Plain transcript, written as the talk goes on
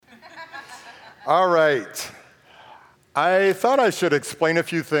All right. I thought I should explain a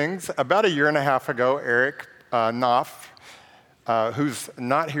few things. About a year and a half ago, Eric Knopf, who's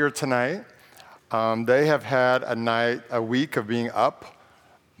not here tonight, they have had a week of being up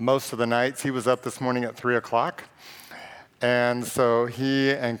most of the nights. He was up this morning at 3 o'clock. And so he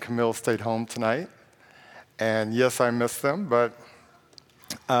and Camille stayed home tonight. And yes, I miss them, but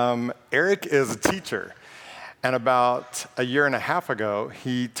Eric is a teacher. And about a year and a half ago,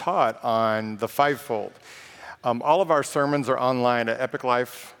 he taught on the fivefold. All of our sermons are online at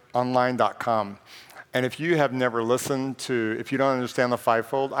epiclifeonline.com. And if you have never listened to, if you don't understand the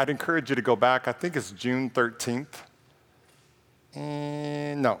fivefold, I'd encourage you to go back. I think it's June 13th.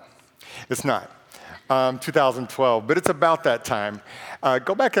 No, it's not. 2012, but it's about that time.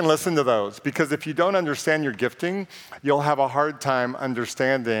 Go back and listen to those, because if you don't understand your gifting, you'll have a hard time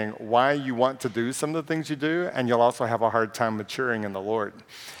understanding why you want to do some of the things you do, and you'll also have a hard time maturing in the Lord.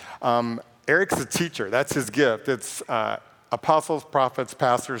 Eric's a teacher. That's his gift. It's apostles, prophets,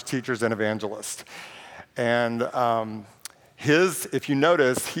 pastors, teachers, and evangelists. And if you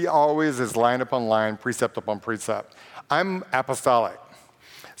notice, he always is line upon line, precept upon precept. I'm apostolic.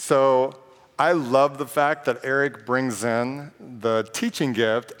 So I love the fact that Eric brings in the teaching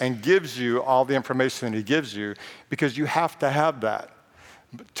gift and gives you all the information that he gives you, because you have to have that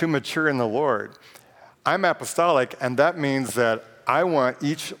to mature in the Lord. I'm apostolic, and that means that I want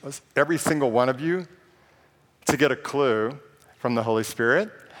every single one of you to get a clue from the Holy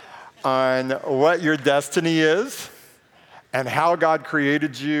Spirit on what your destiny is and how God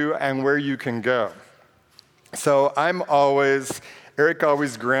created you and where you can go. So Eric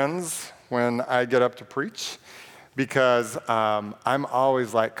always grins when I get up to preach, because I'm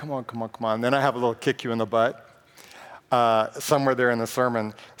always like, come on. Then I have a little kick you in the butt somewhere there in the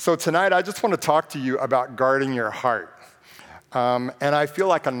sermon. So tonight, I just want to talk to you about guarding your heart. And I feel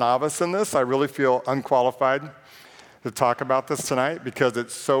like a novice in this. I really feel unqualified to talk about this tonight, because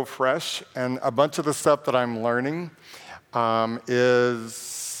it's so fresh. And a bunch of the stuff that I'm learning I've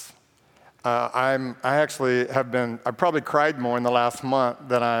probably cried more in the last month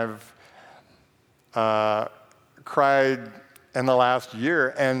than I've cried in the last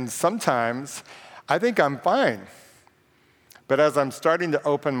year, and sometimes I think I'm fine. But as I'm starting to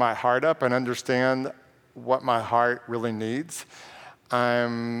open my heart up and understand what my heart really needs,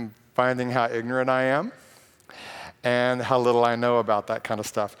 I'm finding how ignorant I am and how little I know about that kind of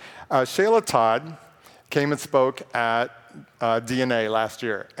stuff. Shayla Todd came and spoke at DNA last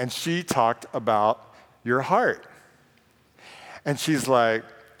year, and she talked about your heart. And she's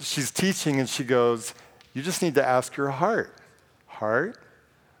teaching, and she goes, you just need to ask your heart. Heart,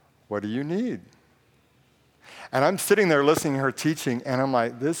 what do you need? And I'm sitting there listening to her teaching, and I'm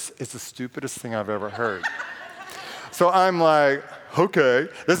like, this is the stupidest thing I've ever heard. So I'm like, okay,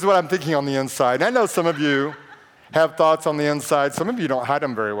 this is what I'm thinking on the inside. And I know some of you have thoughts on the inside. Some of you don't hide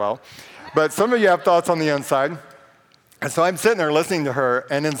them very well. But some of you have thoughts on the inside. And so I'm sitting there listening to her,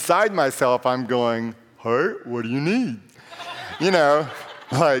 and inside myself, I'm going, heart, what do you need?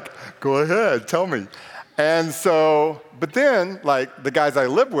 Go ahead, tell me. And so, but then, the guys I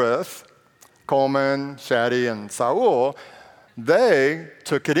live with, Coleman, Shaddy, and Saul, they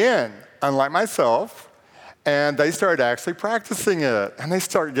took it in, unlike myself, and they started actually practicing it, and they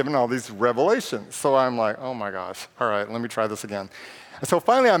started giving all these revelations. So I'm like, oh my gosh, all right, let me try this again. And so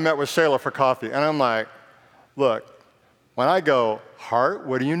finally I met with Shayla for coffee, and I'm like, look, when I go, heart,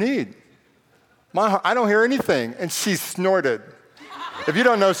 what do you need? My heart, I don't hear anything. And she snorted. If you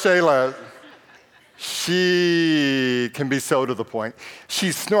don't know Shayla, she can be so to the point.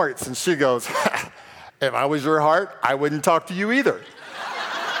 She snorts and she goes, if I was your heart, I wouldn't talk to you either.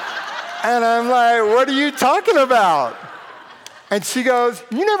 And I'm like, what are you talking about? And she goes,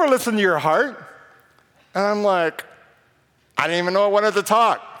 you never listen to your heart. And I'm like, I didn't even know I wanted to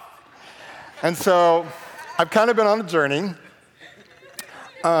talk. And so I've kind of been on a journey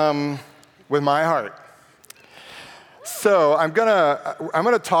with my heart. So I'm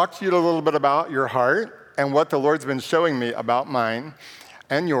gonna talk to you a little bit about your heart and what the Lord's been showing me about mine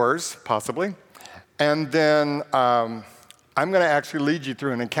and yours, possibly. And then I'm gonna actually lead you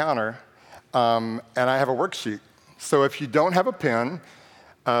through an encounter, and I have a worksheet. So if you don't have a pen,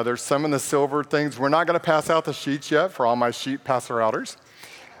 there's some in the silver things. We're not gonna pass out the sheets yet for all my sheet passer-outers.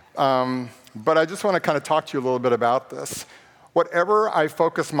 But I just want to kind of talk to you a little bit about this. Whatever I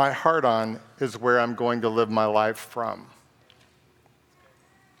focus my heart on is where I'm going to live my life from.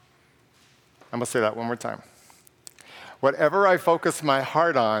 I'm going to say that one more time. Whatever I focus my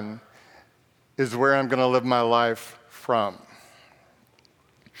heart on is where I'm going to live my life from.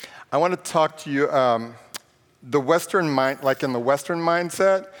 I want to talk to you, the Western mind, like in the Western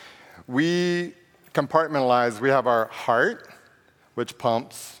mindset, we compartmentalize. We have our heart, which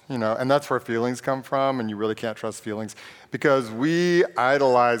pumps, and that's where feelings come from, and you really can't trust feelings because we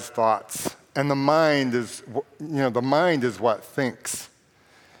idolize thoughts. And the mind is what thinks.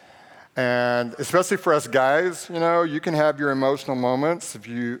 And especially for us guys, you can have your emotional moments if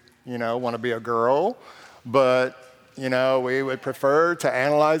you want to be a girl, but, we would prefer to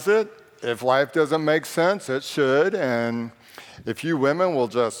analyze it. If life doesn't make sense, it should. And if you women will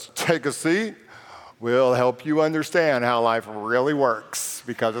just take a seat, we'll help you understand how life really works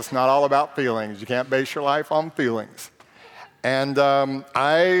because it's not all about feelings. You can't base your life on feelings. And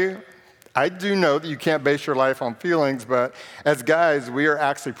I do know that you can't base your life on feelings, but as guys, we are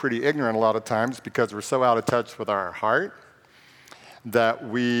actually pretty ignorant a lot of times because we're so out of touch with our heart that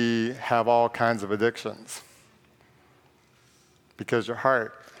we have all kinds of addictions because your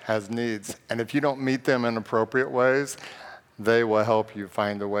heart has needs. And if you don't meet them in appropriate ways, they will help you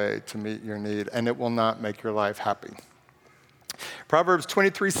find a way to meet your need, and it will not make your life happy. Proverbs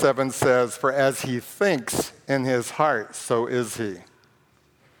 23:7 says, "For as he thinks in his heart, so is he."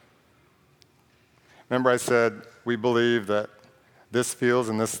 Remember I said we believe that this feels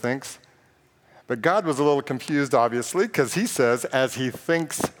and this thinks? But God was a little confused, obviously, because he says, as he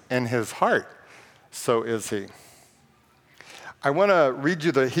thinks in his heart, so is he. I want to read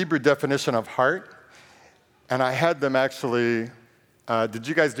you the Hebrew definition of heart, and I had them actually, did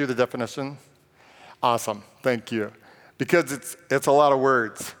you guys do the definition? Awesome, thank you. Because it's a lot of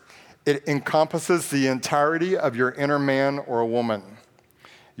words. It encompasses the entirety of your inner man or woman.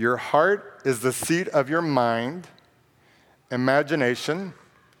 Your heart is the seat of your mind, imagination,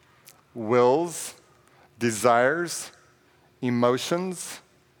 wills, desires, emotions,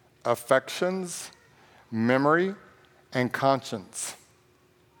 affections, memory, and conscience.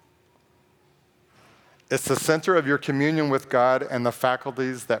 It's the center of your communion with God and the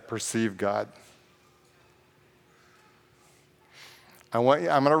faculties that perceive God. I'm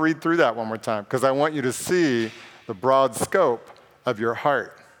going to read through that one more time because I want you to see the broad scope of your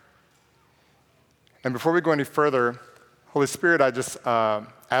heart. And before we go any further, Holy Spirit, I just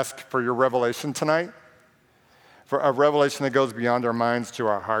ask for your revelation tonight, for a revelation that goes beyond our minds to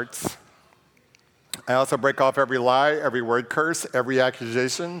our hearts. I also break off every lie, every word curse, every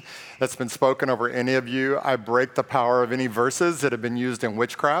accusation that's been spoken over any of you. I break the power of any verses that have been used in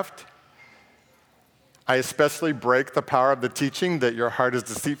witchcraft. I especially break the power of the teaching that your heart is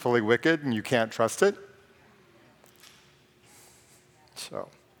deceitfully wicked and you can't trust it.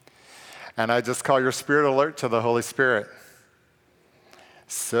 And I just call your spirit alert to the Holy Spirit.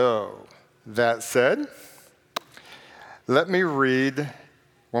 So, that said, let me read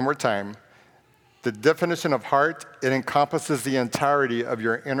one more time. The definition of heart, it encompasses the entirety of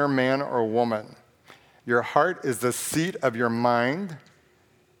your inner man or woman. Your heart is the seat of your mind,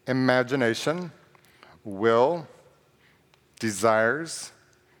 imagination, will, desires,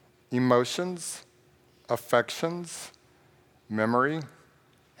 emotions, affections, memory,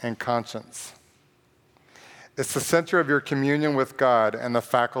 and conscience. It's the center of your communion with God and the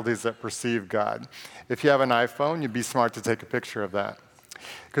faculties that perceive God. If you have an iPhone, you'd be smart to take a picture of that.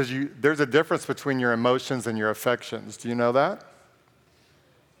 Because there's a difference between your emotions and your affections. Do you know that?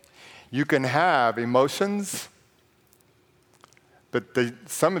 You can have emotions, but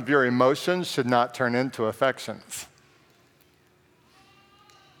some of your emotions should not turn into affections.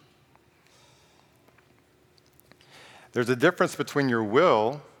 There's a difference between your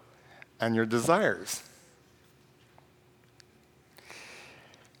will and your desires.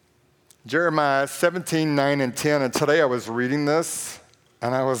 Jeremiah 17:9 and 10, and today I was reading this,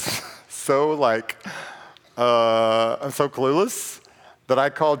 and I was so I'm so clueless that I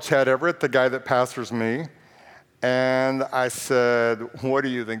called Chad Everett, the guy that pastors me, and I said, what do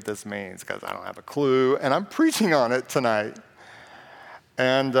you think this means? Because I don't have a clue, and I'm preaching on it tonight.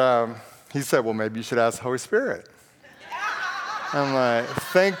 And he said, well, maybe you should ask the Holy Spirit. I'm like,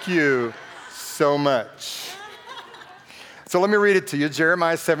 thank you so much. So let me read it to you.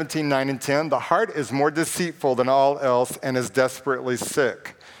 Jeremiah 17:9 and 10. The heart is more deceitful than all else and is desperately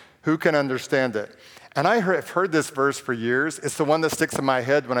sick. Who can understand it? And I have heard this verse for years. It's the one that sticks in my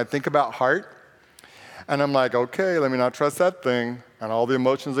head when I think about heart. And I'm like, okay, let me not trust that thing and all the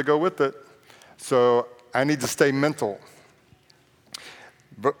emotions that go with it. So I need to stay mental.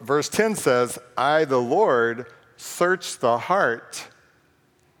 Verse 10 says, I, the Lord, search the heart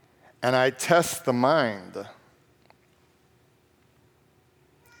and I test the mind.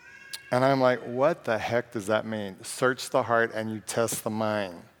 And I'm like, what the heck does that mean? Search the heart and you test the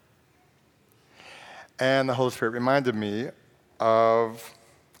mind. And the Holy Spirit reminded me of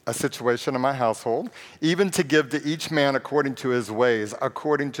a situation in my household, even to give to each man according to his ways,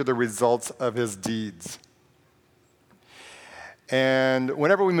 according to the results of his deeds. And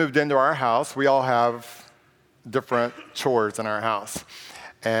whenever we moved into our house, we all have different chores in our house.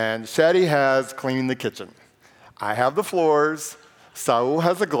 And Shadi has cleaning the kitchen. I have the floors, Saul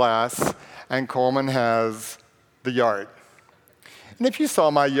has the glass, and Coleman has the yard. And if you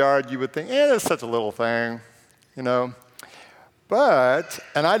saw my yard, you would think, that's such a little thing, you know. But,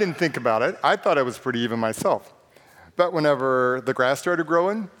 and I didn't think about it, I thought I was pretty even myself. But whenever the grass started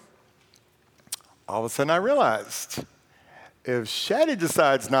growing, all of a sudden I realized, if Shadi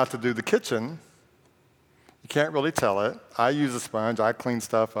decides not to do the kitchen, you can't really tell it. I use a sponge, I clean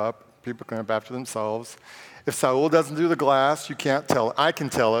stuff up, people clean up after themselves. If Saul doesn't do the glass, you can't tell it. I can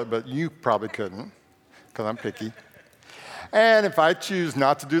tell it, but you probably couldn't, because I'm picky. And if I choose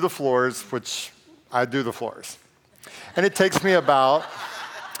not to do the floors, which I do the floors, and it takes me about,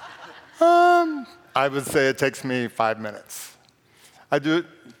 I would say it takes me 5 minutes. I do it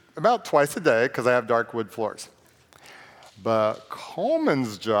about twice a day because I have dark wood floors. But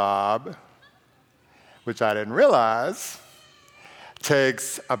Coleman's job, which I didn't realize,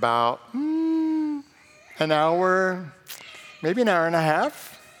 takes about an hour, maybe an hour and a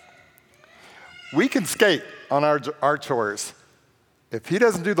half. We can skate on our chores. If he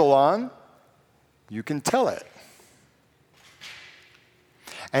doesn't do the lawn, you can tell it.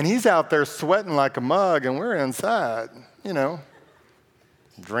 And he's out there sweating like a mug, and we're inside,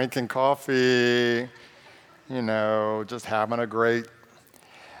 drinking coffee, just having a great.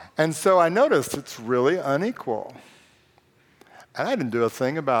 And so I noticed it's really unequal. And I didn't do a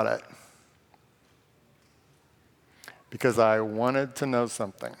thing about it because I wanted to know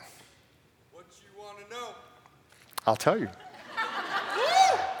something. What you want to know? I'll tell you.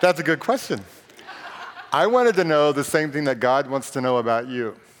 That's a good question. I wanted to know the same thing that God wants to know about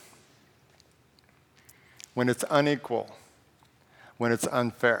you. When it's unequal, when it's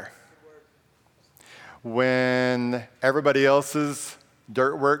unfair, when everybody else's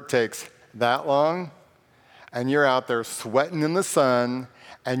dirt work takes that long, and you're out there sweating in the sun,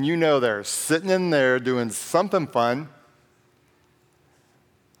 and they're sitting in there doing something fun.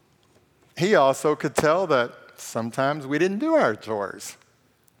 He also could tell that sometimes we didn't do our chores.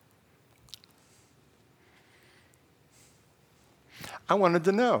 I wanted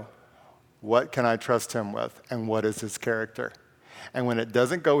to know, what can I trust him with, and what is his character? And when it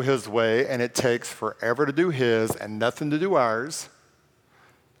doesn't go his way, and it takes forever to do his and nothing to do ours,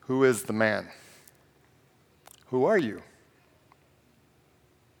 who is the man? Who are you?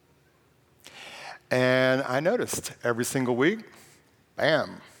 And I noticed every single week,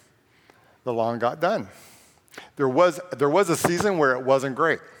 bam, the lawn got done. There was a season where it wasn't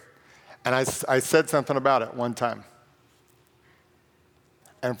great. And I said something about it one time.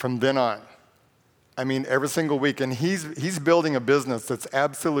 And from then on, every single week, and he's building a business that's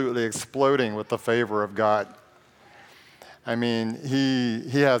absolutely exploding with the favor of God.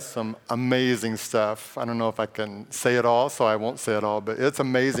 He has some amazing stuff. I don't know if I can say it all, so I won't say it all, but it's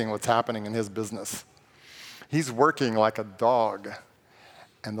amazing what's happening in his business. He's working like a dog,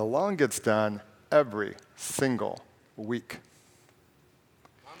 and the lawn gets done every single week.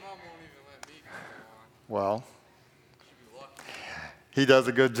 My mom won't even let me cut the Well, lawn. She'd be lucky. he does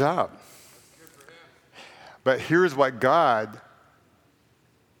a good job. Good for him. But here's what God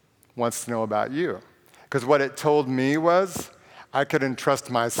wants to know about you. Because what it told me was I could entrust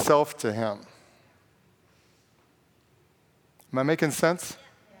myself to him. Am I making sense?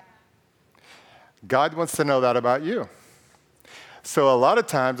 God wants to know that about you. So a lot of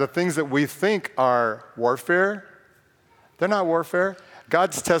times, the things that we think are warfare, they're not warfare.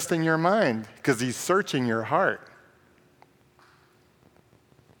 God's testing your mind because he's searching your heart.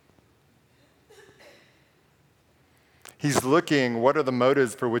 He's looking, what are the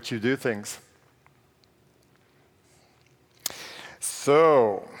motives for which you do things?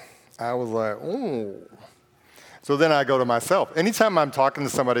 So I was like, ooh. So then I go to myself. Anytime I'm talking to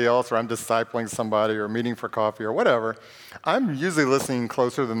somebody else or I'm discipling somebody or meeting for coffee or whatever, I'm usually listening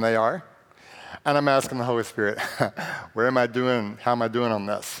closer than they are. And I'm asking the Holy Spirit, where am I doing? How am I doing on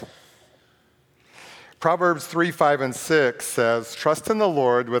this? Proverbs 3, 5, and 6 says, trust in the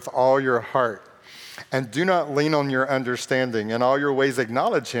Lord with all your heart and do not lean on your understanding. In all your ways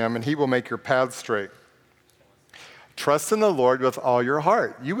acknowledge him and he will make your paths straight. Trust in the Lord with all your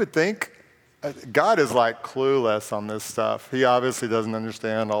heart. You would think God is like clueless on this stuff. He obviously doesn't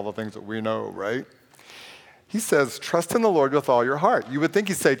understand all the things that we know, right? He says, trust in the Lord with all your heart. You would think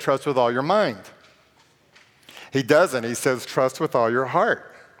he'd say, trust with all your mind. He doesn't. He says, trust with all your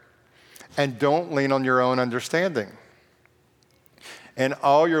heart. And don't lean on your own understanding. In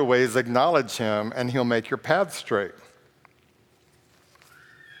all your ways acknowledge him, and he'll make your path straight.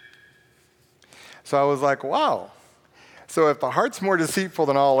 So I was like, wow. So if the heart's more deceitful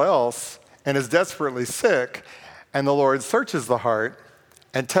than all else and is desperately sick, and the Lord searches the heart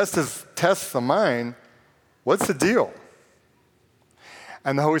and tests the mind, what's the deal?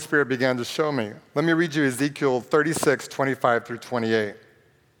 And the Holy Spirit began to show me. Let me read you Ezekiel 36, 25 through 28.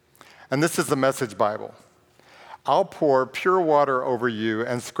 And this is the Message Bible. I'll pour pure water over you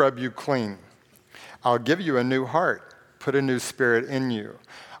and scrub you clean. I'll give you a new heart, put a new spirit in you.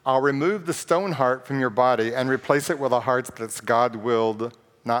 I'll remove the stone heart from your body and replace it with a heart that's God-willed,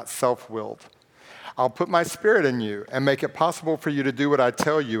 not self-willed. I'll put my spirit in you and make it possible for you to do what I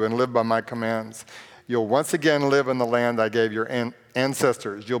tell you and live by my commands. You'll once again live in the land I gave your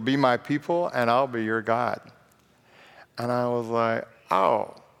ancestors. You'll be my people, and I'll be your God. And I was like,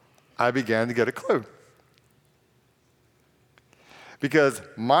 oh, I began to get a clue. Because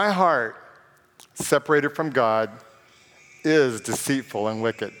my heart, separated from God, is deceitful and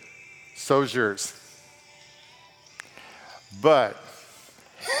wicked. So's yours. But,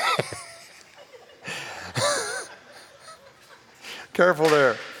 careful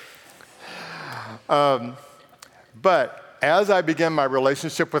there. But as I begin my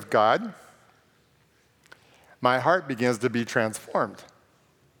relationship with God, my heart begins to be transformed.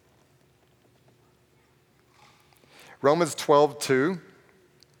 Romans 12:2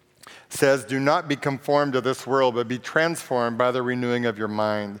 says, do not be conformed to this world, but be transformed by the renewing of your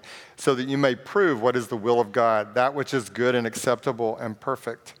mind, so that you may prove what is the will of God, that which is good and acceptable and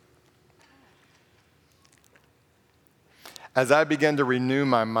perfect. As I begin to renew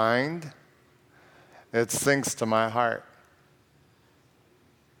my mind, it sinks to my heart.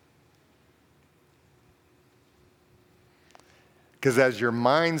 Because as your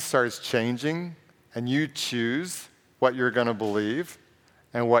mind starts changing and you choose what you're going to believe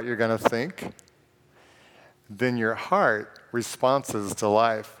and what you're going to think, then your heart responses to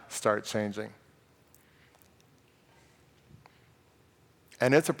life start changing.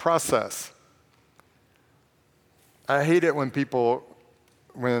 And it's a process. I hate it when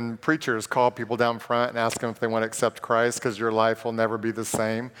preachers call people down front and ask them if they want to accept Christ because your life will never be the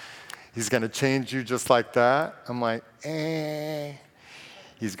same. He's going to change you just like that. I'm like,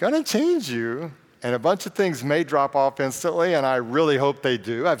 He's going to change you, and a bunch of things may drop off instantly, and I really hope they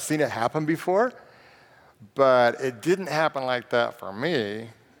do. I've seen it happen before, but it didn't happen like that for me,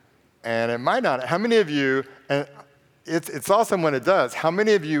 and it might not. How many of you, and it's awesome when it does, how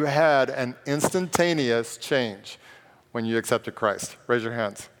many of you had an instantaneous change when you accepted Christ? Raise your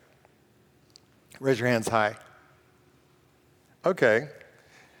hands. Raise your hands high. Okay.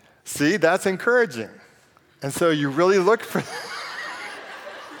 See, that's encouraging. And so you really look for...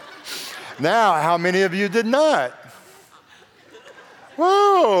 Now, how many of you did not?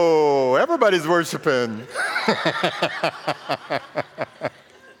 Whoa, everybody's worshiping.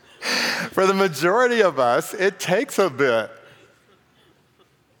 For the majority of us, it takes a bit.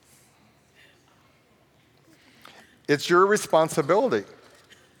 It's your responsibility.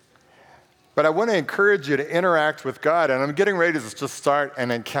 But I want to encourage you to interact with God, and I'm getting ready to just start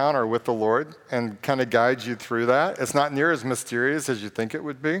an encounter with the Lord and kind of guide you through that. It's not near as mysterious as you think it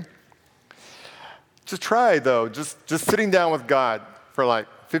would be. Just try, though, just sitting down with God for like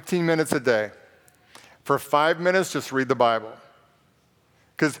 15 minutes a day. For 5 minutes, just read the Bible.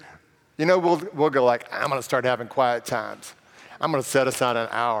 Because, we'll go like, I'm going to start having quiet times. I'm going to set aside an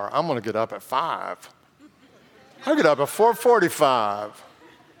hour. I'm going to get up at 5. I'll get up at 4:45.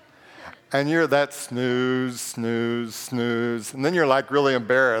 And you're that snooze, snooze, snooze. And then you're like really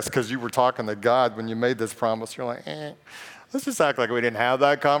embarrassed because you were talking to God when you made this promise. You're like, let's just act like we didn't have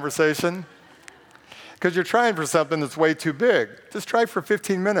that conversation. Because you're trying for something that's way too big. Just try for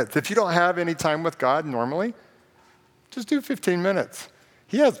 15 minutes. If you don't have any time with God normally, just do 15 minutes.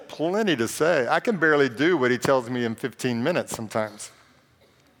 He has plenty to say. I can barely do what he tells me in 15 minutes sometimes.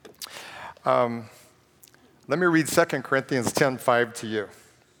 Let me read 2 Corinthians 10:5 to you.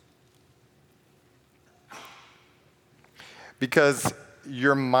 Because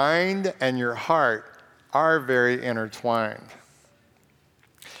your mind and your heart are very intertwined.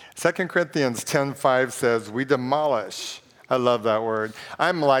 2 Corinthians 10:5 says, we demolish. I love that word.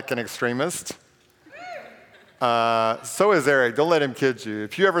 I'm like an extremist. So is Eric. Don't let him kid you.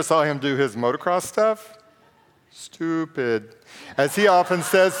 If you ever saw him do his motocross stuff, stupid. As he often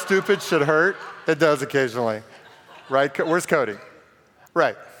says, stupid should hurt. It does occasionally. Right? Where's Cody?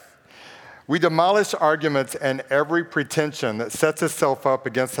 Right. We demolish arguments and every pretension that sets itself up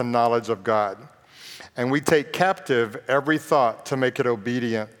against the knowledge of God. And we take captive every thought to make it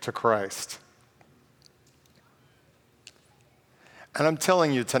obedient to Christ. And I'm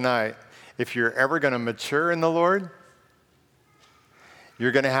telling you tonight, if you're ever going to mature in the Lord,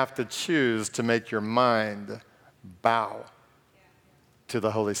 you're going to have to choose to make your mind bow to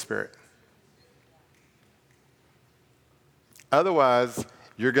the Holy Spirit. Otherwise,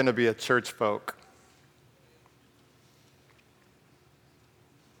 you're going to be a church folk.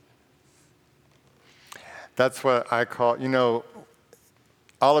 That's what I call,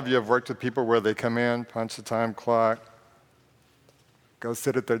 all of you have worked with people where they come in, punch the time clock, go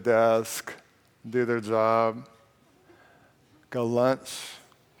sit at their desk, do their job, go lunch,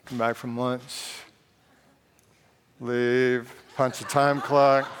 come back from lunch, leave, punch the time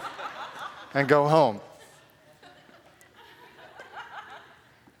clock, and go home.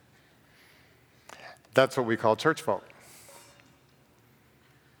 That's what we call church folk.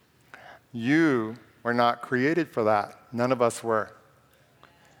 You were not created for that. None of us were.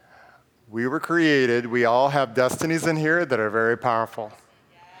 We were created, we all have destinies in here that are very powerful.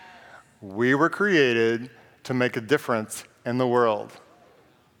 We were created to make a difference in the world.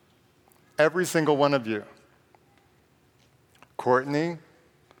 Every single one of you. Courtney,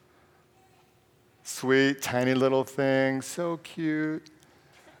 sweet, tiny little thing, so cute,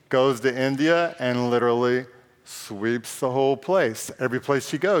 goes to India and literally sweeps the whole place. Every place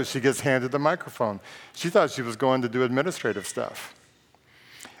she goes, she gets handed the microphone. She thought she was going to do administrative stuff.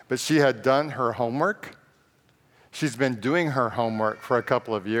 But she had done her homework. She's been doing her homework for a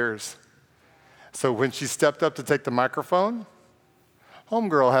couple of years. So when she stepped up to take the microphone,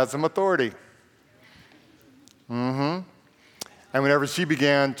 homegirl has some authority. And whenever she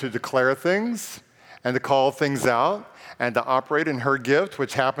began to declare things and to call things out and to operate in her gift,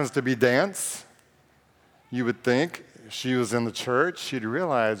 which happens to be dance, you would think if she was in the church, she'd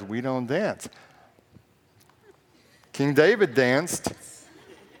realize we don't dance. King David danced.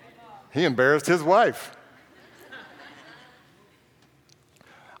 He embarrassed his wife.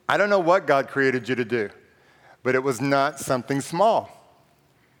 I don't know what God created you to do, but it was not something small.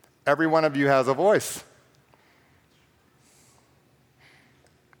 Every one of you has a voice.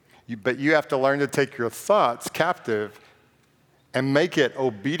 But you have to learn to take your thoughts captive and make it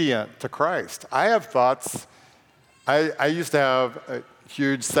obedient to Christ. I have thoughts. I used to have a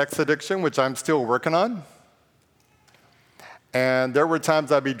huge sex addiction, which I'm still working on. And there were times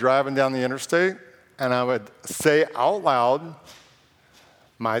I'd be driving down the interstate, and I would say out loud,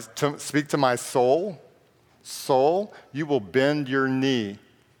 speak to my soul, soul, you will bend your knee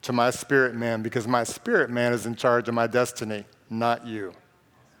to my spirit man, because my spirit man is in charge of my destiny, not you.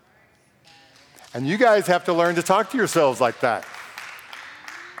 And you guys have to learn to talk to yourselves like that.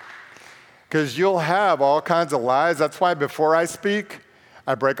 Because you'll have all kinds of lies. That's why before I speak,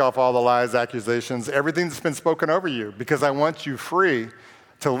 I break off all the lies, accusations, everything that's been spoken over you, because I want you free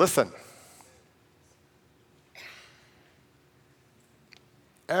to listen.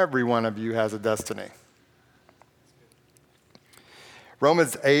 Every one of you has a destiny.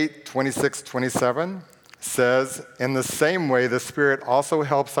 Romans 8:26-27 says, in the same way, the Spirit also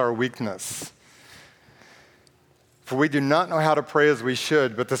helps our weakness. For we do not know how to pray as we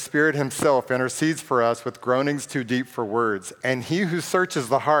should, but the Spirit himself intercedes for us with groanings too deep for words. And he who searches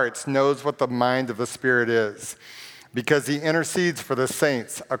the hearts knows what the mind of the Spirit is, because he intercedes for the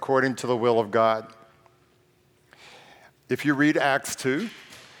saints according to the will of God. If you read Acts 2,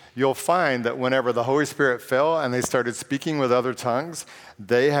 you'll find that whenever the Holy Spirit fell and they started speaking with other tongues,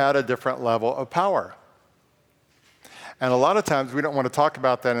 they had a different level of power. And a lot of times we don't want to talk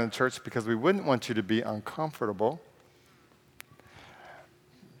about that in church because we wouldn't want you to be uncomfortable.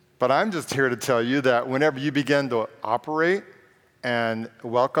 But I'm just here to tell you that whenever you begin to operate and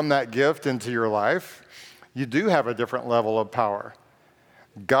welcome that gift into your life, you do have a different level of power.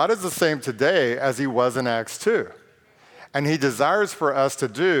 God is the same today as he was in Acts 2. And he desires for us to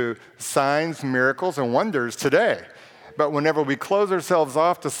do signs, miracles, and wonders today. But whenever we close ourselves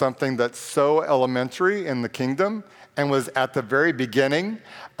off to something that's so elementary in the kingdom and was at the very beginning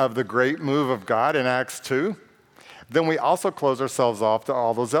of the great move of God in Acts 2, then we also close ourselves off to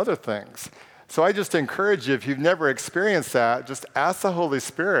all those other things. So I just encourage you, if you've never experienced that, just ask the Holy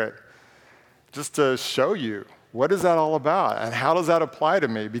Spirit just to show you, what is that all about? And how does that apply to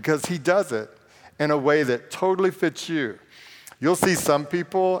me? Because he does it in a way that totally fits you. You'll see some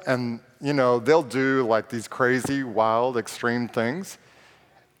people, and they'll do like these crazy, wild, extreme things.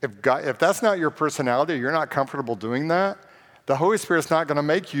 If that's not your personality, you're not comfortable doing that, the Holy Spirit's not going to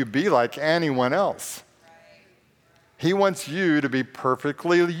make you be like anyone else. He wants you to be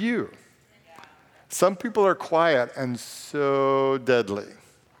perfectly you. Some people are quiet and so deadly.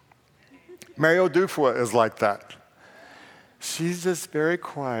 Mario Dufua is like that. She's just very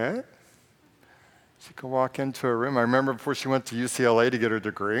quiet. She could walk into a room. I remember before she went to UCLA to get her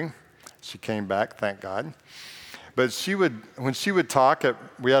degree. She came back, thank God. But when she would talk,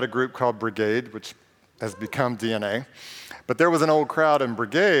 we had a group called Brigade, which has become DNA. But there was an old crowd in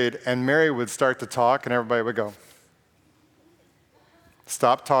Brigade, and Mary would start to talk, and everybody would go,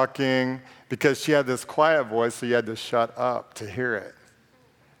 stop talking, because she had this quiet voice, so you had to shut up to hear it.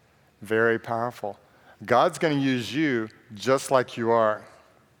 Very powerful. God's going to use you just like you are.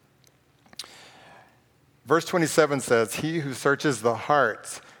 Verse 27 says, he who searches the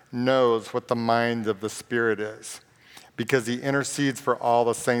hearts knows what the mind of the Spirit is, because he intercedes for all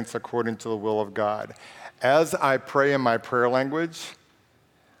the saints according to the will of God. As I pray in my prayer language,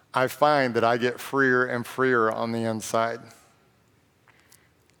 I find that I get freer and freer on the inside.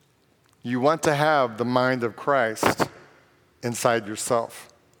 You want to have the mind of Christ inside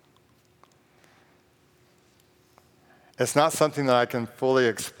yourself. It's not something that I can fully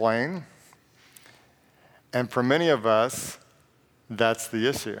explain. And for many of us, that's the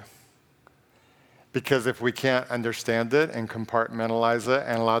issue. Because if we can't understand it and compartmentalize it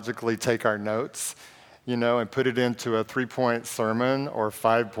and logically take our notes, and put it into a 3-point sermon or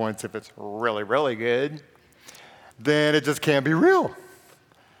 5 points if it's really, really good, then it just can't be real.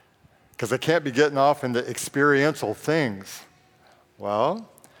 Because I can't be getting off into experiential things. Well,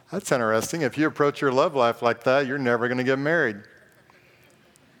 that's interesting. If you approach your love life like that, you're never going to get married.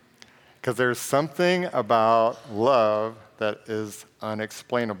 Because there's something about love that is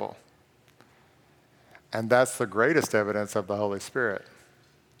unexplainable. And that's the greatest evidence of the Holy Spirit.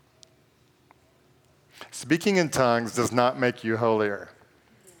 Speaking in tongues does not make you holier.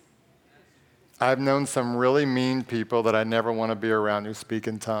 I've known some really mean people that I never want to be around who speak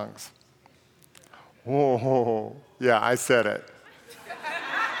in tongues. Whoa, yeah, I said it.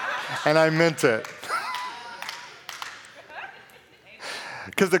 And I meant it.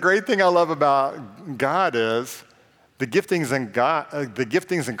 Because the great thing I love about God is the giftings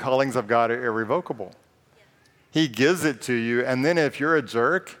and callings of God are irrevocable. He gives it to you, and then if you're a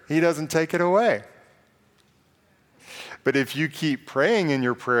jerk, he doesn't take it away. But if you keep praying in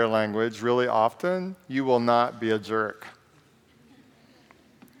your prayer language really often, you will not be a jerk.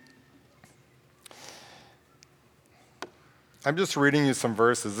 I'm just reading you some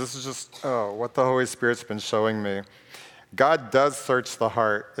verses. This is just what the Holy Spirit's been showing me. God does search the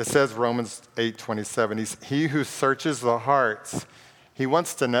heart. It says Romans 8:27. He who searches the hearts, he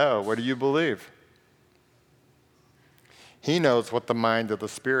wants to know, what do you believe? He knows what the mind of the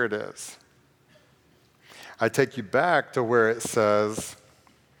Spirit is. I take you back to where it says,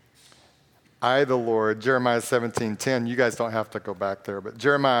 I, the Lord, Jeremiah 17:10. You guys don't have to go back there, but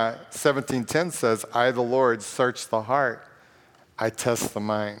Jeremiah 17:10 says, I, the Lord, search the heart. I test the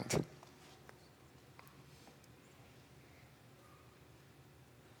mind.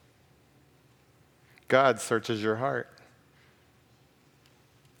 God searches your heart,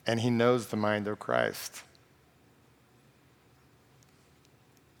 and he knows the mind of Christ.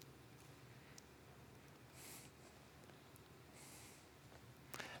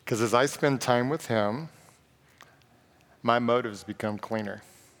 Because as I spend time with him, my motives become cleaner.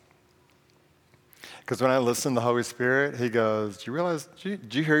 Because when I listen to the Holy Spirit, he goes, do you realize,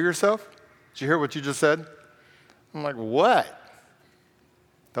 did you hear yourself? Did you hear what you just said? I'm like, what?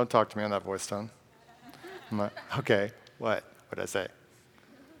 Don't talk to me in that voice tone. I'm like, okay, what? What did I say?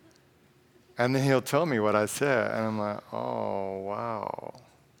 And then he'll tell me what I said, and I'm like, oh, wow.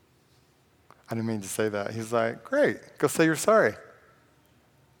 I didn't mean to say that. He's like, great, go say you're sorry.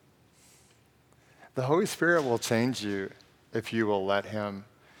 The Holy Spirit will change you if you will let him,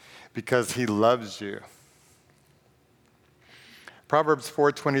 because he loves you. Proverbs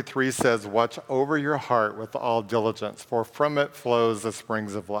 4:23 says, watch over your heart with all diligence, for from it flows the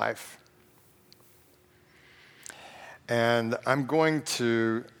springs of life. And I'm going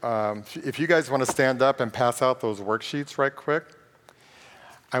to, if you guys want to stand up and pass out those worksheets right quick,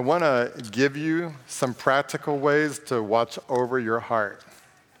 I want to give you some practical ways to watch over your heart.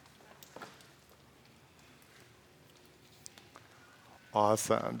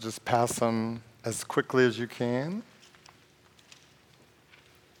 Awesome. Just pass them as quickly as you can.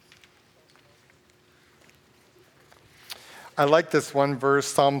 I like this one verse.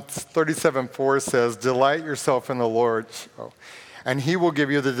 Psalm 37:4 says, delight yourself in the Lord, and he will give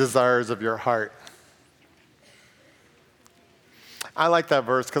you the desires of your heart. I like that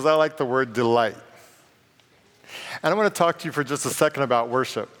verse because I like the word delight. And I want to talk to you for just a second about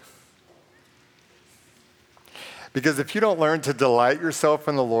worship. Because if you don't learn to delight yourself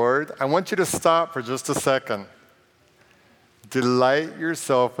in the Lord, I want you to stop for just a second. Delight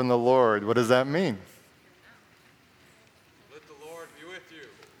yourself in the Lord. What does that mean? Let the Lord be with you.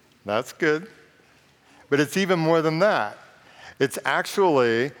 That's good. But it's even more than that. It's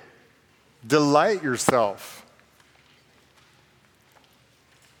actually delight yourself.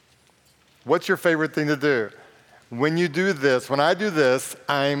 What's your favorite thing to do? When you do this, when I do this,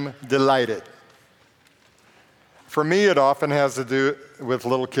 I'm delighted. For me, it often has to do with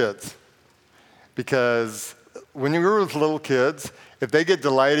little kids. Because when you're with little kids, if they get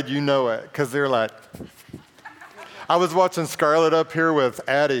delighted, you know it, because they're like, I was watching Scarlett up here with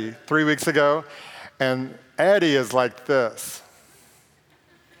Addie 3 weeks ago, and Addie is like this.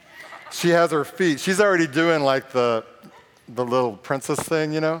 She has her feet. She's already doing like the little princess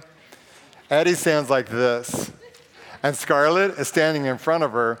thing, you know? Addie stands like this. And Scarlett is standing in front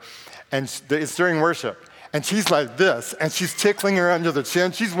of her, and it's during worship. And she's like this, and she's tickling her under the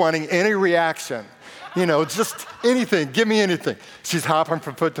chin. She's wanting any reaction. You know, just anything. Give me anything. She's hopping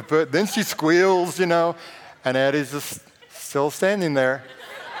from foot to foot. Then she squeals, you know, and Addie's just still standing there.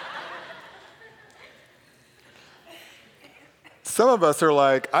 Some of us are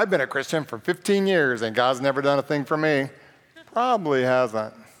like, I've been a Christian for 15 years, and God's never done a thing for me. Probably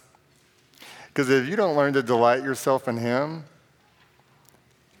hasn't. Because if you don't learn to delight yourself in Him,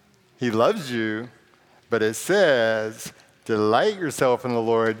 He loves you, but it says, delight yourself in the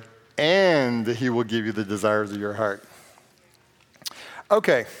Lord, and He will give you the desires of your heart.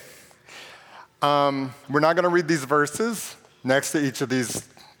 Okay. We're not going to read these verses next to each of these.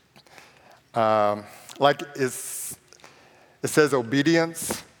 It says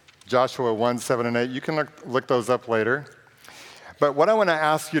obedience, Joshua 1, 7, and 8. You can look those up later. But what I want to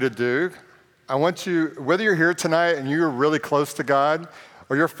ask you to do, I want you, whether you're here tonight and you're really close to God,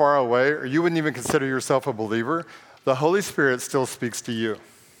 or you're far away, or you wouldn't even consider yourself a believer, the Holy Spirit still speaks to you.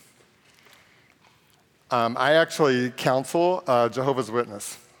 I actually counsel Jehovah's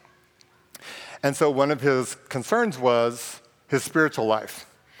Witness. And so one of his concerns was his spiritual life.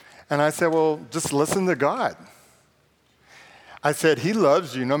 And I said, well, just listen to God. I said, He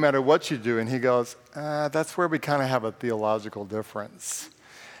loves you no matter what you do. And he goes, that's where we kind of have a theological difference.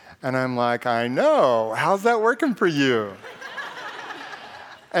 And I'm like, I know. How's that working for you?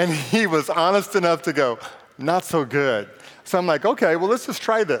 And he was honest enough to go, not so good. So I'm like, okay, well, let's just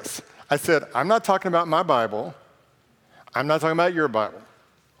try this. I said, I'm not talking about my Bible. I'm not talking about your Bible.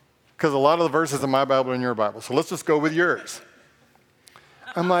 Because a lot of the verses in my Bible are in your Bible. So let's just go with yours.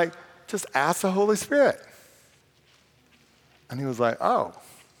 I'm like, just ask the Holy Spirit. And he was like, oh.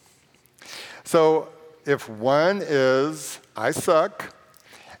 So if 1 is, I suck,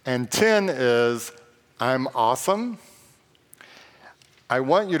 and 10 is, I'm awesome, I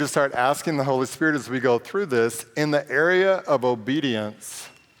want you to start asking the Holy Spirit as we go through this, in the area of obedience,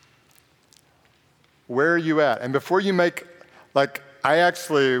 where are you at? And before you make, like, I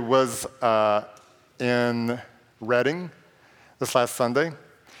actually was in Reading this last Sunday.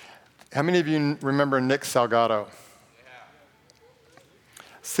 How many of you remember Nick Salgado?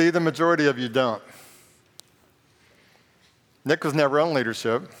 See, the majority of you don't. Nick was never on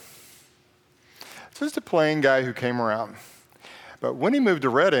leadership. Just a plain guy who came around. But when he moved to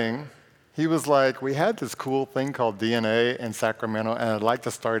Reading, he was like, we had this cool thing called DNA in Sacramento, and I'd like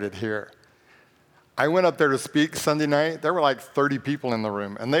to start it here. I went up there to speak Sunday night. There were like 30 people in the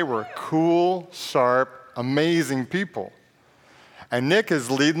room, and they were cool, sharp, amazing people. And Nick is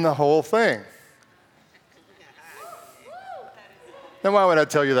leading the whole thing. Now, why would I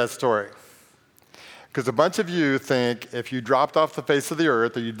tell you that story? Because a bunch of you think if you dropped off the face of the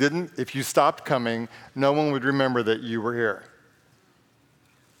earth, or if you stopped coming, no one would remember that you were here.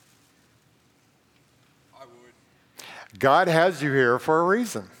 I would. God has you here for a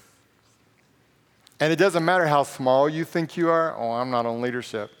reason. And it doesn't matter how small you think you are. Oh, I'm not on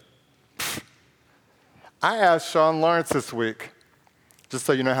leadership. I asked Sean Lawrence this week, just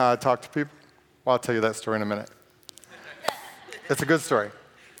so you know how I talk to people. Well, I'll tell you that story in a minute. It's a good story.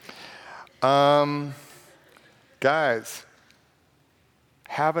 Guys,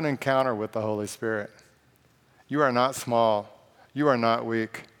 have an encounter with the Holy Spirit. You are not small. You are not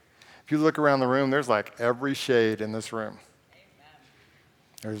weak. If you look around the room, there's like every shade in this room.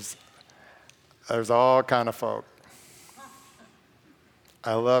 There's all kind of folk.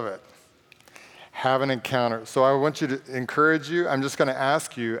 I love it. Have an encounter. So I want you to encourage you. I'm just going to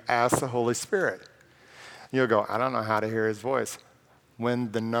ask the Holy Spirit. You'll go, I don't know how to hear His voice. When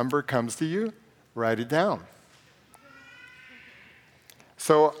the number comes to you, write it down.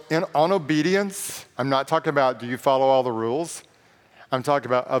 So on obedience, I'm not talking about do you follow all the rules. I'm talking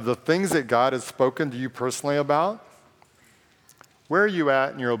about of the things that God has spoken to you personally about, where are you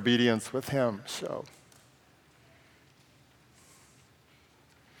at in your obedience with Him? So,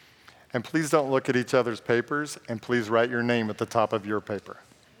 and please don't look at each other's papers, and please write your name at the top of your paper.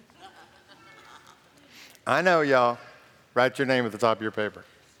 I know, y'all. Write your name at the top of your paper.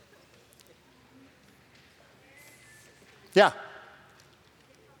 Yeah.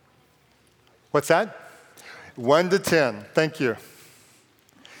 What's that? 1 to 10. Thank you.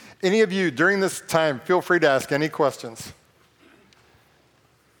 Any of you during this time, feel free to ask any questions.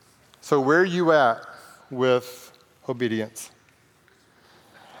 So where are you at with obedience?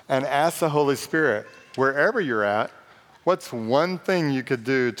 And ask the Holy Spirit, wherever you're at, what's one thing you could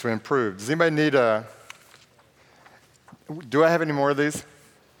do to improve? Does anybody need do I have any more of these?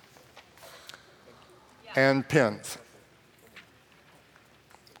 Yeah. And pens.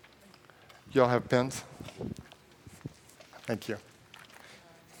 Y'all have pens? Thank you.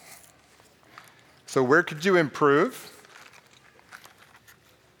 So where could you improve?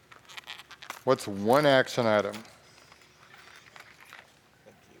 What's one action item?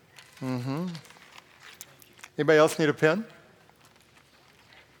 Mm-hmm. Anybody else need a pen?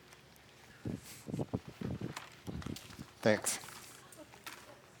 Thanks.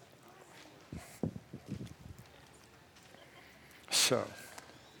 So,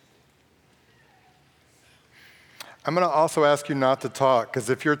 I'm going to also ask you not to talk,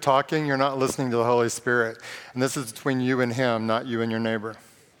 because if you're talking, you're not listening to the Holy Spirit. And this is between you and Him, not you and your neighbor.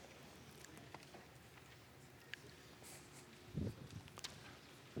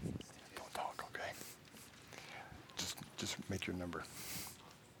 Don't talk, okay? Just make your number.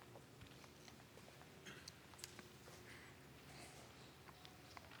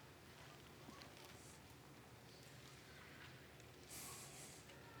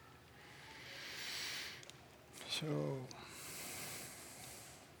 So, do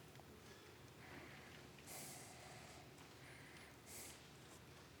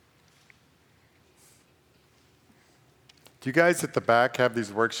you guys at the back have these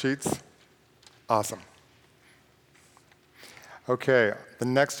worksheets? Awesome. Okay, the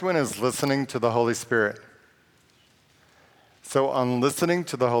next one is listening to the Holy Spirit. So on listening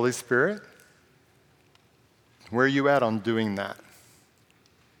to the Holy Spirit, where are you at on doing that?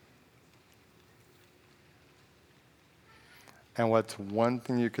 And what's one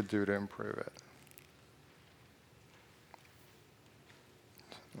thing you could do to improve it?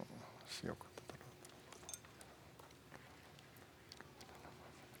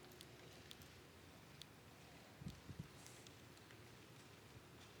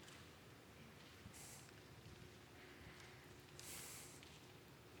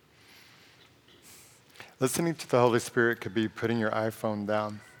 Listening to the Holy Spirit could be putting your iPhone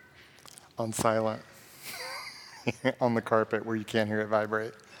down on silent on the carpet where you can't hear it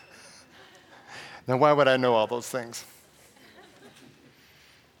vibrate. Now, why would I know all those things?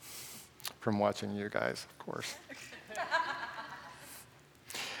 From watching you guys, of course.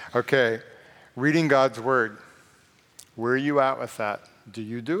 Okay, reading God's Word. Where are you at with that? Do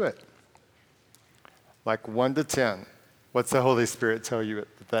you do it? Like 1 to 10. What's the Holy Spirit tell you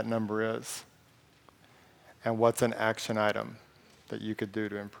that number is? And what's an action item that you could do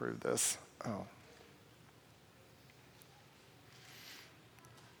to improve this? Oh.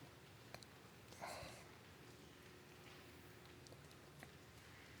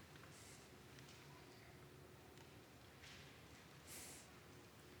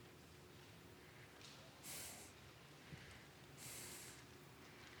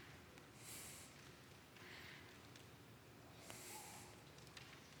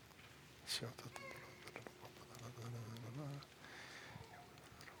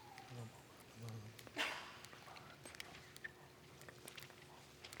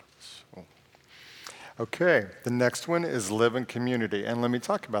 Okay, the next one is live in community. And let me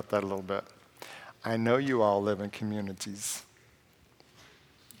talk about that a little bit. I know you all live in communities.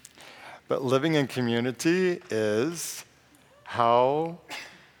 But living in community is how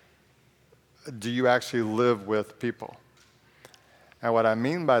do you actually live with people? And what I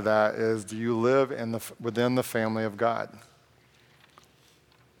mean by that is, do you live within the family of God?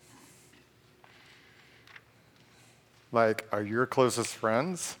 Like, are your closest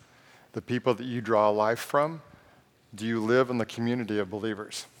friends the people that you draw life from? Do you live in the community of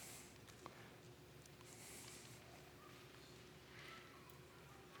believers?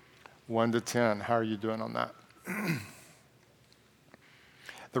 One to 10, how are you doing on that?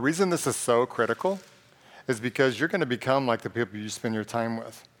 The reason this is so critical is because you're going to become like the people you spend your time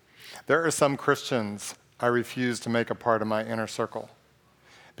with. There are some Christians I refuse to make a part of my inner circle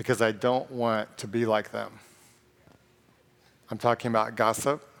because I don't want to be like them. I'm talking about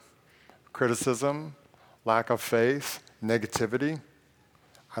gossip, criticism, lack of faith, negativity.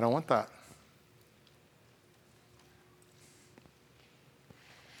 I don't want that.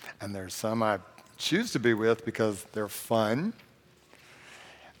 And there's some I choose to be with because they're fun.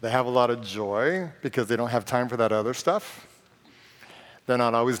 They have a lot of joy because they don't have time for that other stuff. They're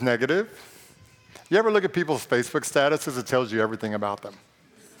not always negative. You ever look at people's Facebook statuses? It tells you everything about them.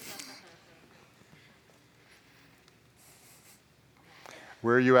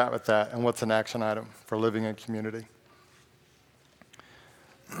 Where are you at with that, and what's an action item for living in community?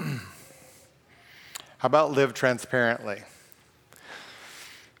 How about live transparently?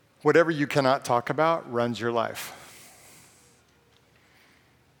 Whatever you cannot talk about runs your life.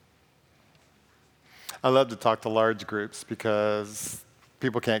 I love to talk to large groups because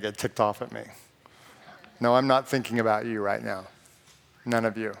people can't get ticked off at me. No, I'm not thinking about you right now. None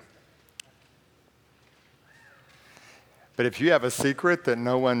of you. But if you have a secret that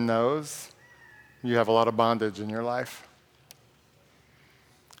no one knows, you have a lot of bondage in your life.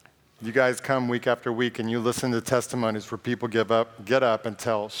 You guys come week after week and you listen to testimonies where people get up and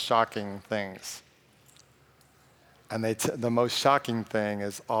tell shocking things. And the most shocking thing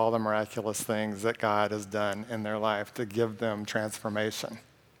is all the miraculous things that God has done in their life to give them transformation.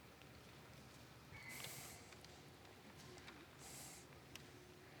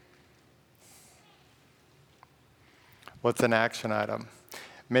 What's an action item?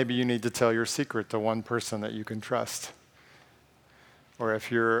 Maybe you need to tell your secret to one person that you can trust. Or if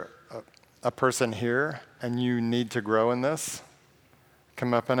you're a person here and you need to grow in this,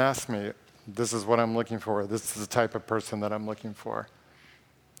 come up and ask me. This is what I'm looking for. This is the type of person that I'm looking for.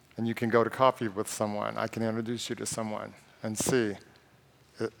 And you can go to coffee with someone. I can introduce you to someone and see,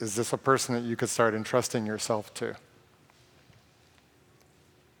 is this a person that you could start entrusting yourself to?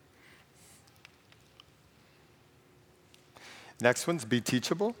 Next one's be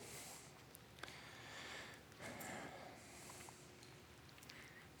teachable.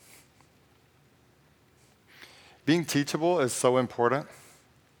 Being teachable is so important.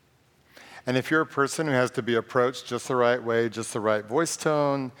 And if you're a person who has to be approached just the right way, just the right voice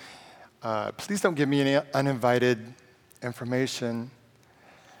tone, please don't give me any uninvited information.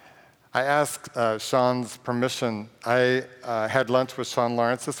 I asked Sean's permission. I had lunch with Sean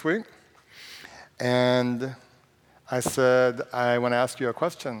Lawrence this week, and I said, I want to ask you a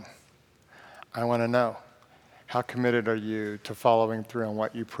question. I want to know, how committed are you to following through on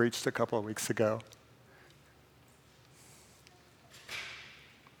what you preached a couple of weeks ago?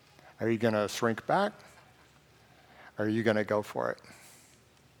 Are you going to shrink back? Or are you going to go for it?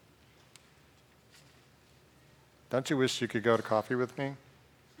 Don't you wish you could go to coffee with me?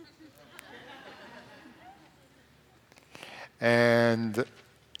 And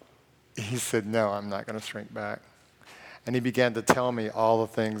he said, no, I'm not going to shrink back. And he began to tell me all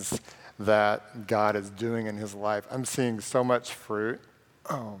the things that God is doing in his life. I'm seeing so much fruit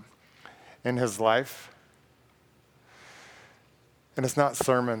in his life. And it's not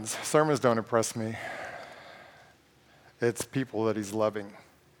sermons. Sermons don't impress me. It's people that he's loving,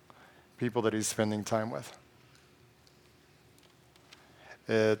 people that he's spending time with.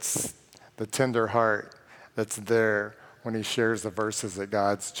 It's the tender heart that's there when he shares the verses that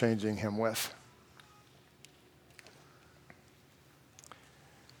God's changing him with.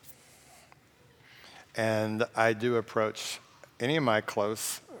 And I do approach any of my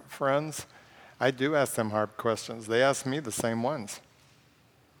close friends. I do ask them hard questions. They ask me the same ones.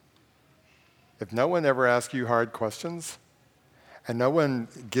 If no one ever asks you hard questions, and no one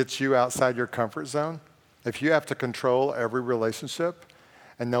gets you outside your comfort zone, if you have to control every relationship,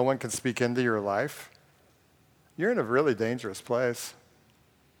 and no one can speak into your life, you're in a really dangerous place.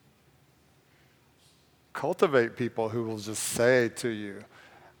 Cultivate people who will just say to you,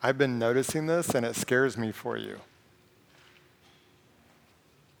 I've been noticing this and it scares me for you.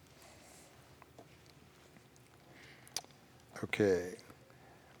 Okay.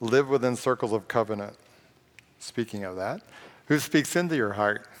 Live within circles of covenant. Speaking of that, who speaks into your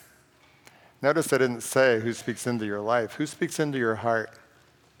heart? Notice I didn't say who speaks into your life. Who speaks into your heart?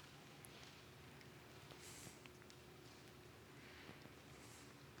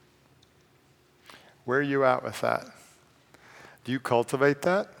 Where are you at with that? Do you cultivate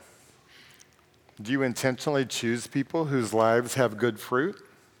that? Do you intentionally choose people whose lives have good fruit?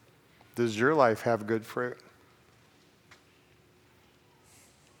 Does your life have good fruit?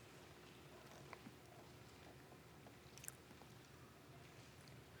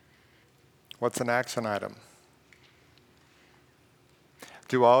 What's an action item?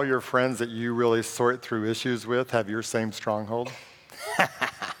 Do all your friends that you really sort through issues with have your same stronghold?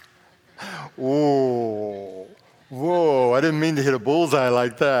 Whoa, whoa, I didn't mean to hit a bullseye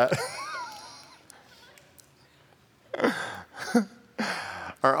like that.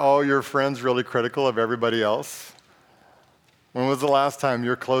 Are all your friends really critical of everybody else? When was the last time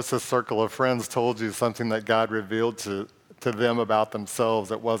your closest circle of friends told you something that God revealed to to them about themselves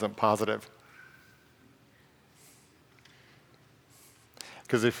that wasn't positive.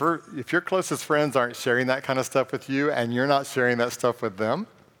 Because if your closest friends aren't sharing that kind of stuff with you and you're not sharing that stuff with them,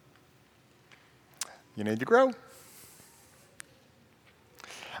 you need to grow.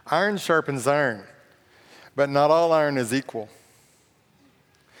 Iron sharpens iron, but not all iron is equal.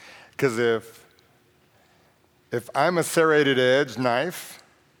 Because if I'm a serrated edge knife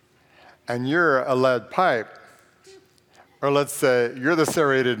and you're a lead pipe, or let's say you're the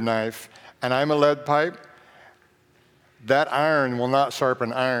serrated knife and I'm a lead pipe, that iron will not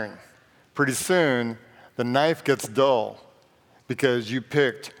sharpen iron. Pretty soon, the knife gets dull because you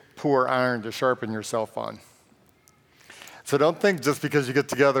picked poor iron to sharpen yourself on. So don't think just because you get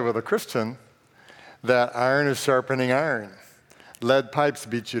together with a Christian that iron is sharpening iron. Lead pipes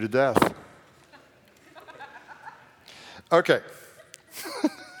beat you to death. Okay.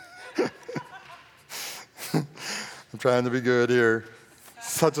 I'm trying to be good here.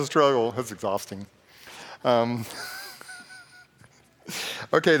 Such a struggle. It's exhausting.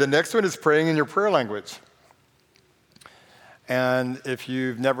 Okay, the next one is praying in your prayer language. And if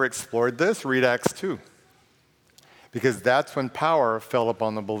you've never explored this, read Acts 2. Because that's when power fell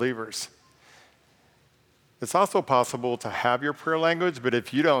upon the believers. It's also possible to have your prayer language, but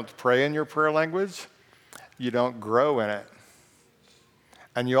if you don't pray in your prayer language, you don't grow in it.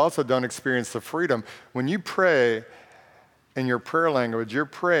 And you also don't experience the freedom. When you pray in your prayer language, you're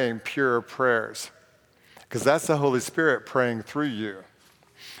praying pure prayers. Because that's the Holy Spirit praying through you.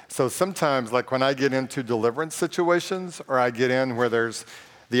 So sometimes, like when I get into deliverance situations, or I get in where there's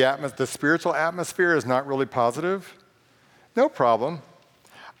the spiritual atmosphere is not really positive, no problem.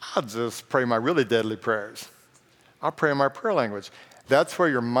 I'll just pray my really deadly prayers. I'll pray in my prayer language. That's where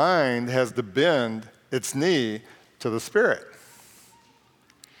your mind has to bend its knee to the Spirit.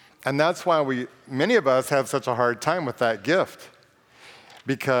 And that's why many of us have such a hard time with that gift,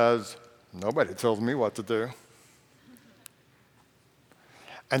 because nobody tells me what to do.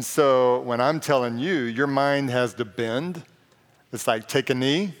 And so when I'm telling you, your mind has to bend, it's like take a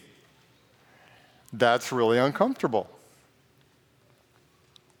knee, that's really uncomfortable.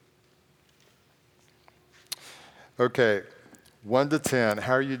 Okay, 1 to 10,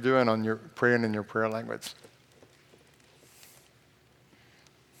 how are you doing on your praying in your prayer language?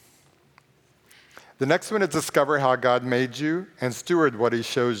 The next one is discover how God made you and steward what he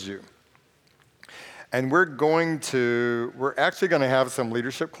shows you. And we're actually going to have some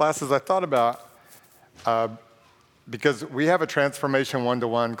leadership classes. I thought about, because we have a transformation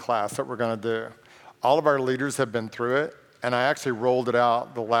 1-to-1 class that we're going to do. All of our leaders have been through it, and I actually rolled it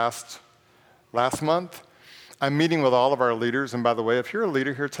out the last month. I'm meeting with all of our leaders, and by the way, if you're a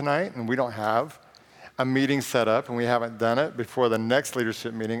leader here tonight and we don't have a meeting set up and we haven't done it before the next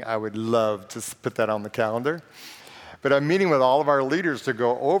leadership meeting, I would love to put that on the calendar. But I'm meeting with all of our leaders to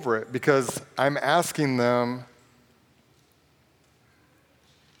go over it because I'm asking them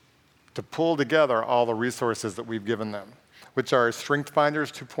to pull together all the resources that we've given them, which are Strength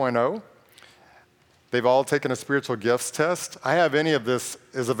Finders 2.0. They've all taken a spiritual gifts test. I have any of this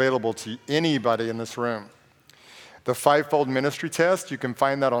is available to anybody in this room. The fivefold ministry test, you can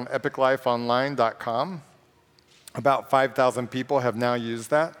find that on epiclifeonline.com. About 5,000 people have now used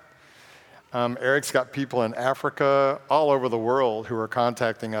that. Eric's got people in Africa, all over the world, who are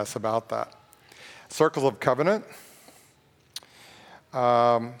contacting us about that. Circles of Covenant,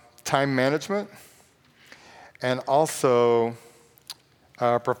 time management, and also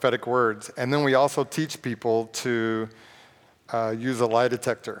prophetic words. And then we also teach people to use a lie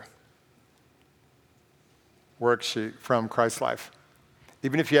detector worksheet from Christ Life.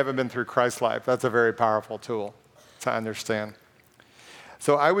 Even if you haven't been through Christ Life, that's a very powerful tool to understand.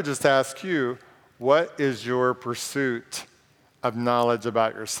 So I would just ask you, what is your pursuit of knowledge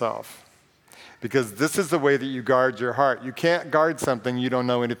about yourself? Because this is the way that you guard your heart. You can't guard something you don't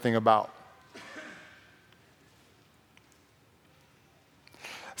know anything about.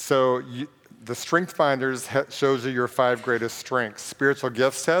 So the Strength Finders shows you your 5 greatest strengths. Spiritual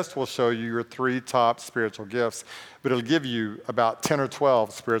Gifts Test will show you your 3 top spiritual gifts, but it'll give you about 10 or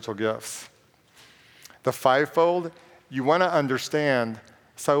 12 spiritual gifts. The fivefold, you want to understand.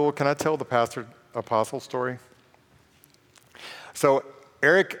 Saul, can I tell the pastor apostle story? So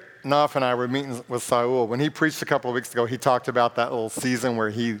Eric Knopf and I were meeting with Saul. When he preached a couple of weeks ago, he talked about that little season where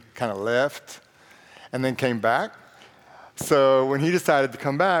he kind of left and then came back. So when he decided to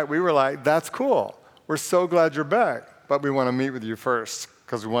come back, we were like, that's cool. We're so glad you're back, but we want to meet with you first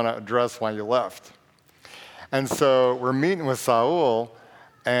because we want to address why you left. And so we're meeting with Saul,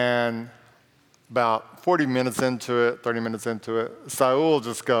 and about 40 minutes into it, 30 minutes into it, Saul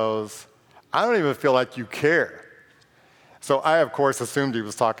just goes, I don't even feel like you care. So I, of course, assumed he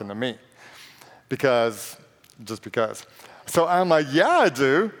was talking to me just because. So I'm like, yeah, I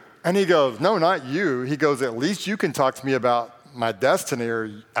do. And he goes, no, not you. He goes, at least you can talk to me about my destiny,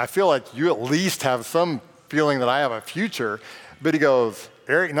 or I feel like you at least have some feeling that I have a future. But he goes,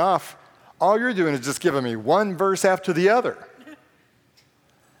 Eric Knopf, all you're doing is just giving me one verse after the other.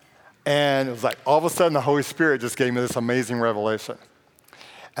 And it was like all of a sudden the Holy Spirit just gave me this amazing revelation.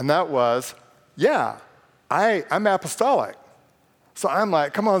 And that was, yeah, I'm apostolic. So I'm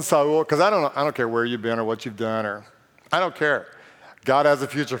like, come on, Saul, because I don't care where you've been or what you've done, or I don't care. God has a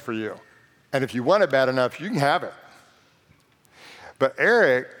future for you. And if you want it bad enough, you can have it. But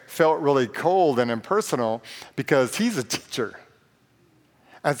Eric felt really cold and impersonal because he's a teacher.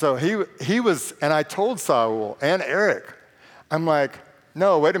 And so he was, and I told Saul and Eric, I'm like,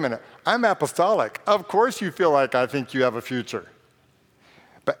 no, wait a minute. I'm apostolic. Of course you feel like I think you have a future.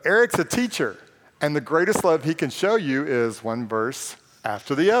 But Eric's a teacher, and the greatest love he can show you is one verse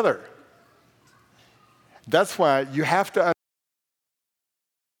after the other. That's why you have to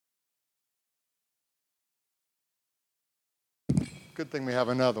Good thing we have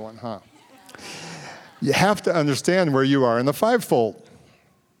another one, huh? You have to understand where you are in the fivefold.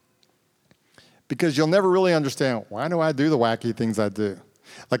 Because you'll never really understand, why do I do the wacky things I do?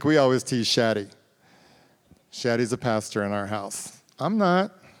 Like we always tease Shaddy. Shaddy's a pastor in our house. I'm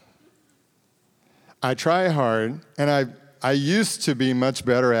not. I try hard, and I used to be much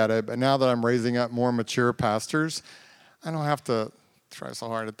better at it, but now that I'm raising up more mature pastors, I don't have to try so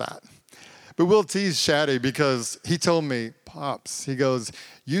hard at that. But we'll tease Shaddy because he told me, Pops, he goes,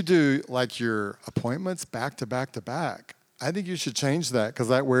 you do like your appointments back to back to back. I think you should change that because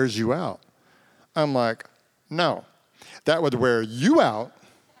that wears you out. I'm like, no, that would wear you out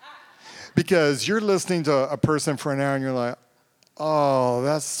because you're listening to a person for an hour and you're like, oh,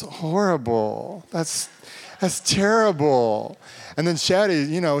 that's horrible. That's terrible. And then Shaddy,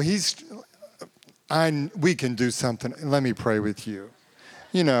 we can do something. Let me pray with you,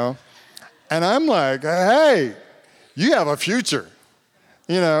 And I'm like, hey, you have a future.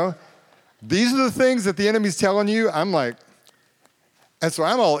 These are the things that the enemy's telling you. I'm like, and so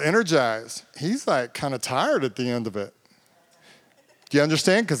I'm all energized. He's like kind of tired at the end of it. Do you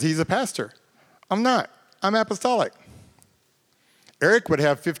understand? Because he's a pastor. I'm not. I'm apostolic. Eric would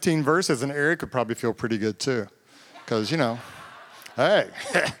have 15 verses, and Eric would probably feel pretty good too. Because, hey,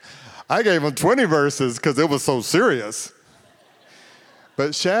 I gave him 20 verses because it was so serious.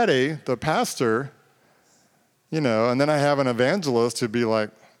 But Shaddy, the pastor, and then I have an evangelist who'd be like,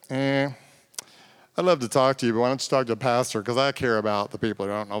 I'd love to talk to you, but why don't you talk to a pastor? Because I care about the people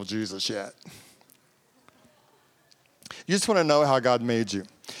who don't know Jesus yet. You just want to know how God made you.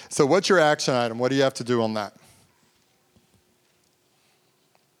 So what's your action item? What do you have to do on that?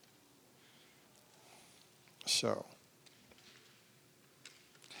 So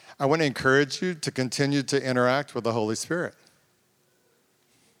I want to encourage you to continue to interact with the Holy Spirit.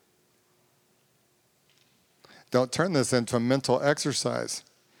 Don't turn this into a mental exercise.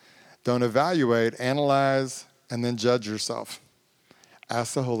 Don't evaluate, analyze, and then judge yourself.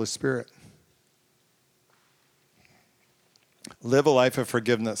 Ask the Holy Spirit. Live a life of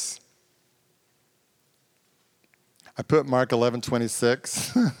forgiveness. I put Mark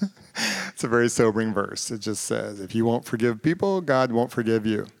 11:26. It's a very sobering verse. It just says, if you won't forgive people, God won't forgive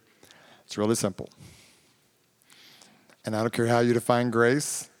you. It's really simple. And I don't care how you define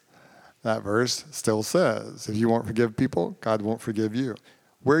grace, that verse still says, if you won't forgive people, God won't forgive you.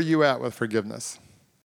 Where are you at with forgiveness?